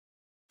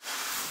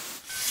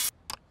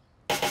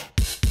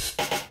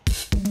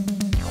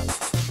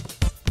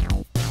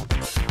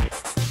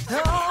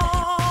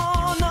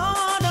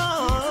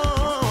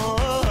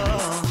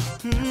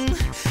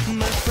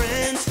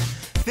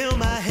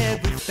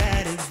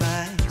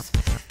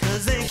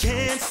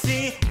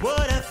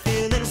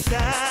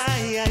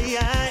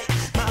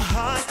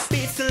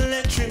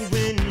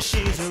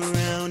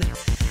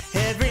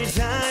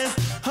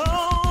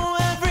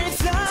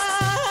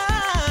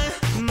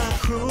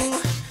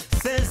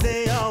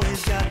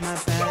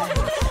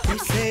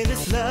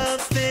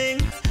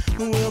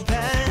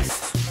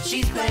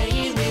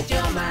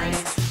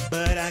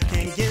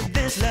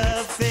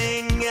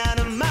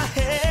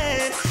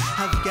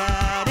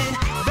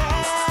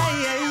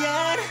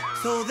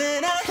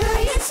living a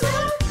play it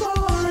smooth,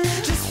 boy.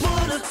 Just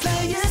wanna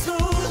play it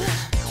smooth.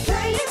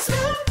 Play it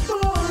smooth,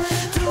 boy.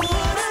 Do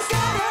what I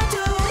gotta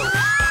do.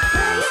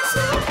 Play it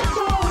smooth,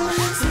 boy.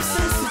 Some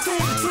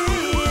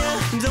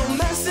sensitivity. Don't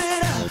mess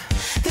it up.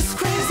 This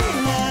crazy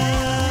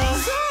love.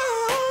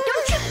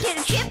 Don't trip, get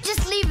a chip.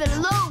 Just leave it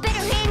alone.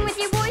 Better hang with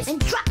your boys and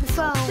drop the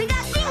phone. We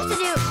got things to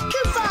do.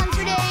 Coupons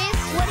for days.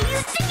 What do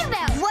you think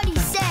about what he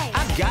say?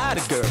 I got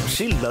a girl.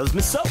 She loves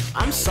me so.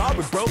 I'm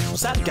sorry, bro.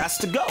 So I got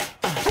to go.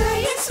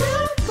 Play it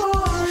smooth,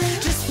 boy.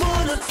 Just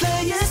wanna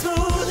play it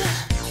smooth.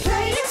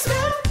 Play it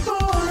smooth,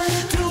 boy.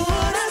 Do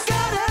what I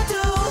gotta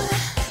do.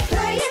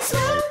 Play it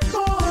smooth,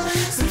 boy.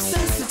 Some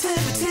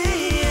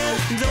sensitivity.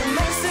 Don't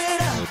mess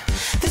it up.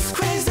 This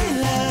crazy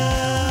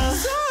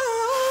love.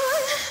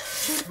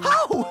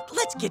 Oh,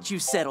 let's get you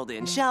settled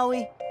in, shall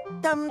we?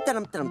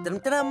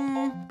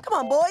 Dum-dum-dum-dum-dum. Come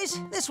on, boys,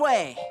 this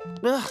way.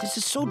 Ugh, this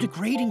is so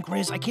degrading,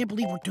 Grizz. I can't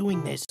believe we're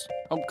doing this.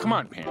 Oh, come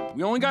on, Pam.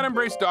 We only got to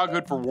embrace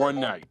doghood for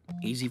one night.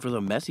 Easy for the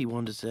messy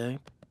one to say.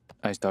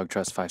 Nice Dog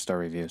Trust 5-star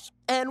reviews.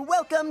 And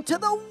welcome to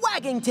the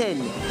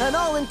Waggington, an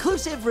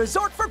all-inclusive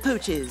resort for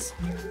pooches.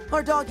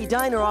 Our doggy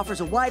diner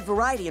offers a wide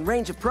variety and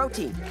range of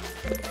protein.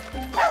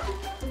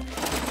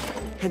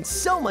 And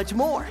so much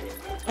more.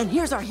 And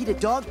here's our heated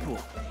dog pool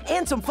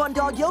and some fun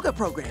dog yoga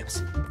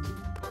programs.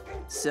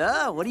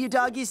 So, what do you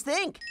doggies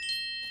think?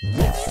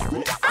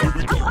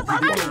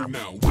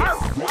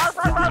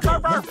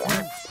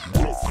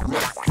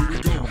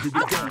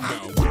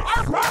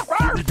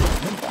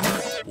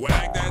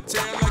 Wag that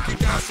tail like you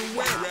got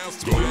somewhere else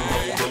to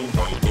play.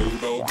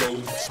 Go.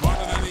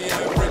 Smarter than the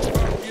average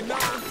dog, you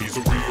know. He's a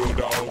real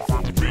dog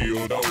from a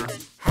real dog.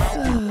 How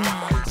do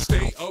I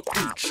stay a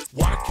pooch?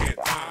 Why can't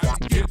I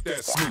get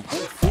that smooch?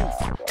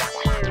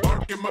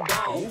 Bark in my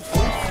dog.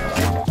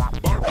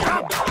 Bark in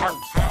my dog.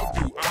 How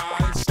do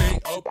I stay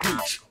a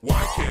pooch?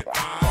 Why can't I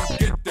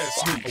get that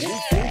smooch?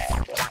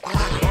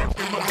 Bark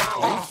in my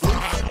dog.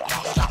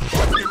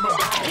 Bark in my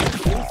dog.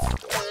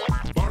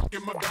 Bark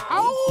in my dog.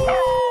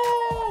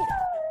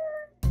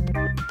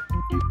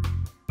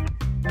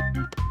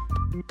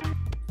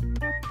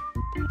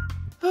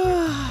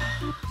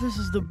 This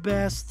is the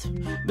best.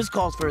 This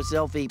calls for a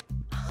selfie.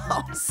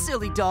 Oh,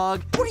 silly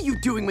dog. What are you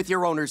doing with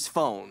your owner's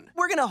phone?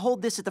 We're gonna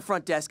hold this at the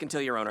front desk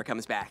until your owner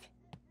comes back.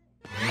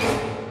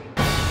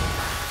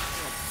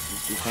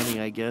 Too honey,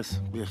 I guess.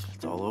 Ugh,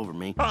 it's all over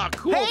me. Ah,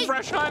 cool,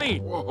 fresh honey.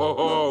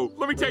 Whoa.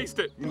 Let me taste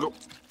it.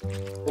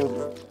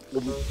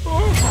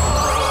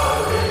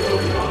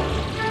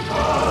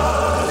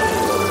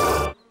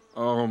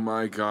 Oh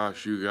my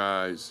gosh, you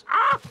guys.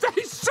 Ah,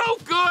 tastes so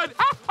good.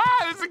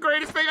 It's the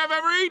greatest thing I've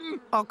ever eaten.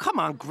 Oh, come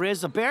on,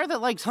 Grizz. A bear that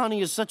likes honey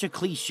is such a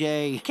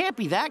cliche. Can't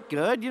be that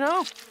good, you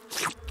know?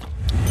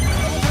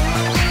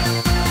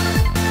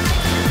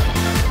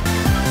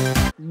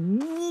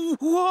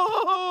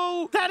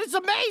 Whoa! That is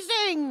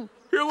amazing!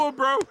 Here, little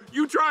bro,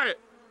 you try it.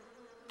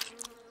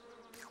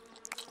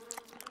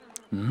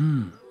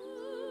 Mmm.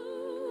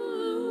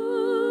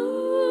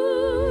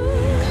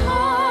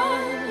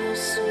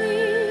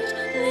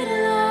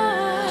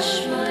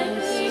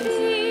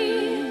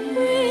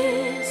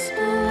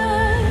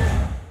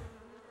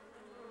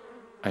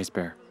 Ice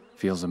Bear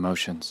feels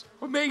emotions.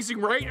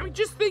 Amazing, right? I mean,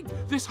 just think,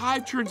 this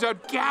hive churns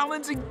out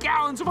gallons and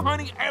gallons of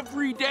honey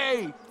every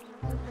day.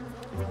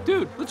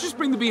 Dude, let's just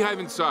bring the beehive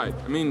inside.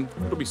 I mean,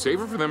 it'll be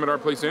safer for them at our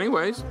place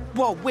anyways.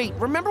 Whoa, wait,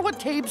 remember what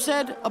Tabe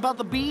said about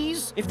the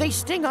bees? If they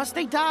sting us,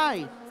 they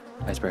die.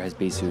 Ice Bear has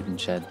bee suit and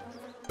shed.